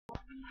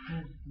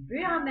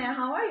Ahmet,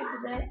 how are you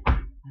today?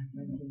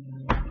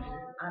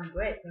 I'm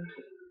great, thank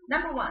you.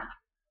 Number 1.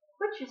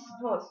 Which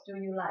sports do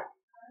you like?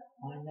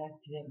 I like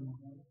piano.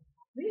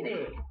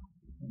 Really?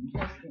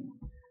 Interesting.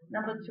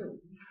 Number 2.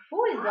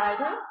 Who is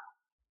writer?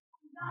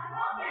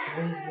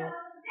 Baseball,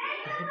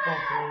 the football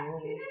player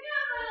is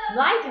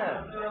Writer.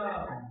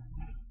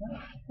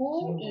 Who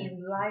is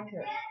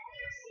writer?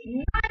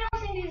 I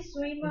don't think it's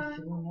swimmer.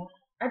 swimmer.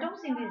 I don't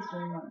think it's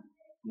swimmer.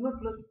 Look.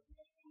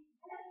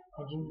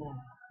 A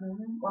gymnast.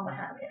 One more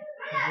time. Okay.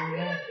 A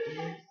gymnast is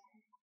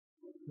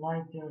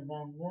lighter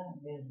than the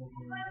baseball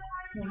player.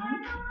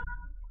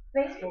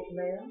 Baseball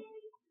player.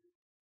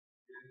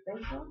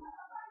 Baseball?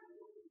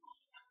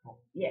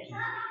 Yes.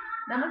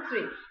 Number 3.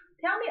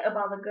 Tell me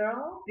about the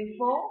girl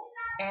before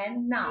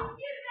and now.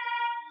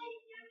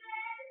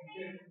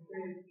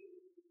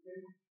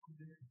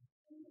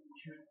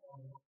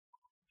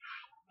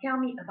 Tell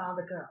me about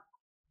the girl.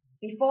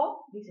 Before,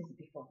 this is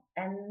before,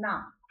 and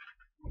now.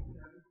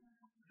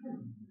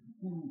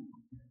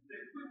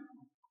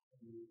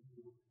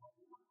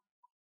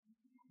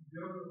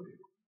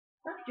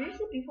 Do you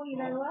see before you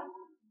like what?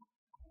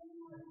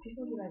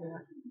 Before you like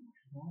what?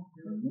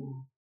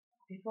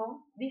 Before,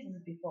 this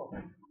is before,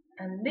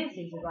 and this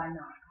is right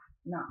now.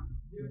 Now.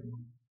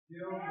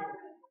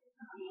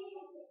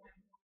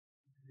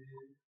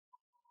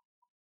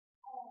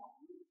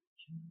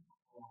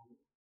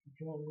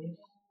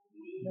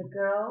 The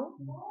girl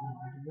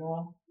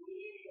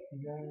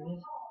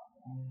is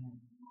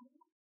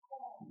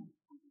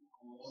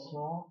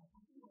saw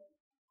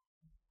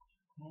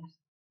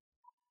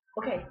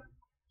okay,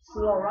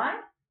 slow, right?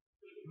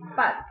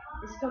 But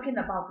it's talking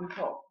about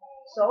before,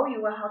 so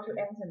you will have to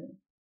answer me.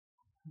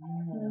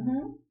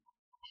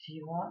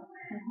 She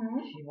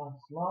was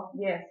slow.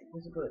 Yes, it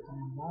was good.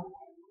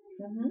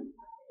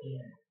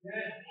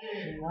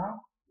 She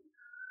now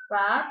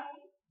But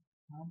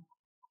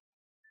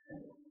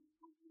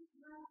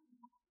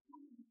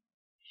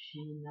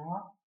she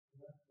now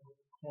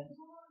fast.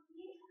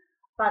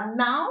 but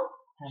now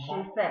she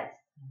fast.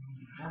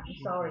 I'm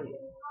sorry.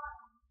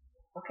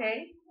 Okay.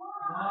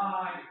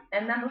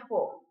 And number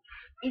 4.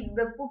 Is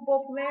the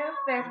football player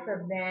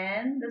faster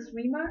than the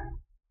swimmer?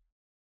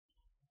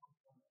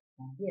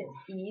 Yes.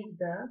 Is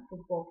the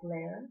football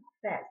player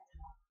faster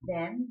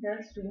than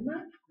the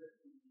swimmer?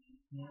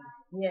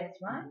 Yes,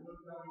 right?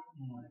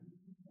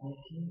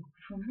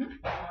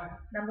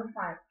 Number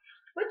 5.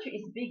 Which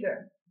is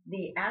bigger,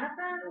 the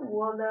elephant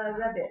or the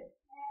rabbit?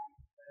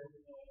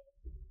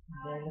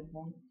 The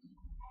elephant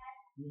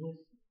is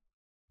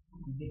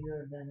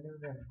bigger than the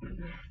rabbit.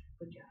 Yes,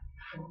 good job.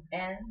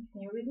 And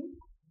can you read it?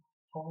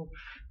 Fork,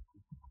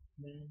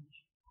 bench,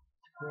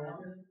 square,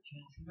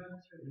 chest,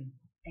 spring.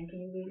 And can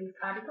you read this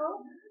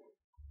article?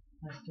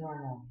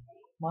 Astronaut.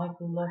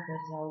 Michael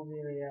Lopez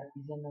Alveria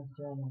is an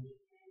astronaut.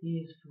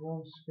 He is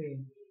from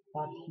Spain,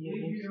 but he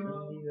lives in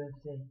the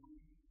USA.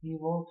 He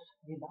works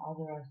with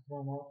other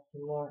astronauts to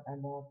learn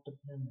about the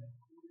planet.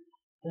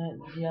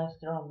 The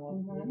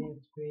astronauts live in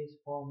space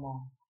for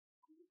months.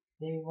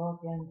 They work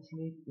and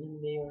sleep in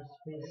their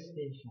space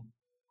station.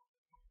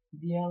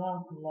 The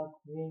alarm clock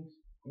rings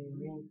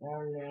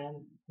early and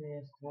the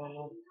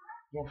astronauts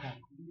get up.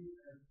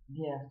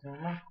 They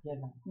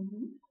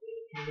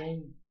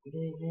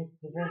get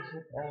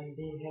dressed and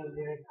they have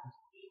breakfast.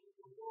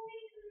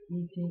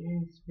 Eating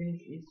in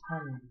space is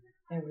funny.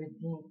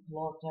 Everything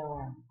floats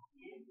around.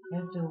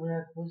 After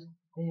breakfast,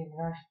 they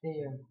brush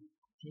their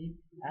teeth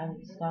and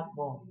start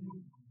work.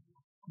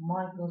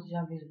 Michael's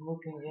job is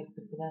looking at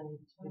the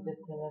planets with a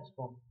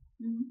telescope.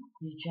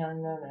 He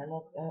can learn a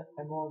lot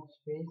about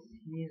space.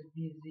 He is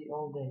busy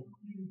all day.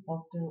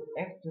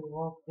 After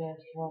work, the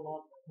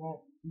astronaut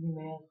write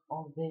emails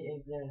all day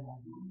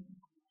exercise.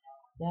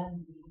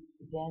 Then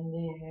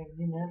they have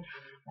dinner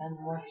and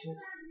watch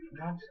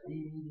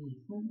DVDs.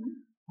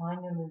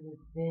 Finally,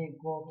 they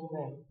go to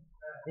bed.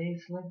 They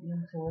sleep in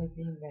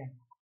sleeping bag.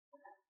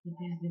 It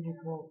is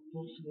difficult to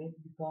sleep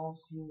because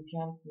you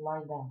can't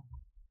lie down.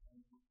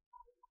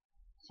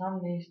 Some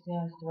days the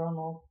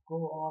astronauts go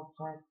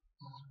outside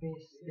the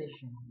space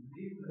station.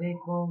 They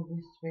call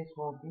this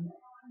spacewalking.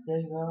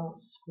 They wear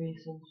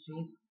spacesuit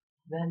suit.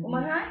 Then One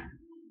more time.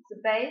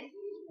 Space.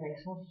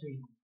 Spacesuit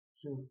suit.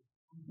 Suit.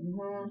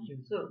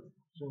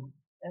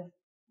 Yes.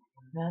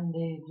 Then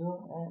they do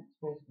a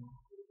space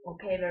walk.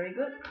 Okay, very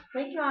good.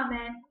 Thank you,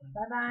 Ahmed.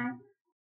 Bye bye.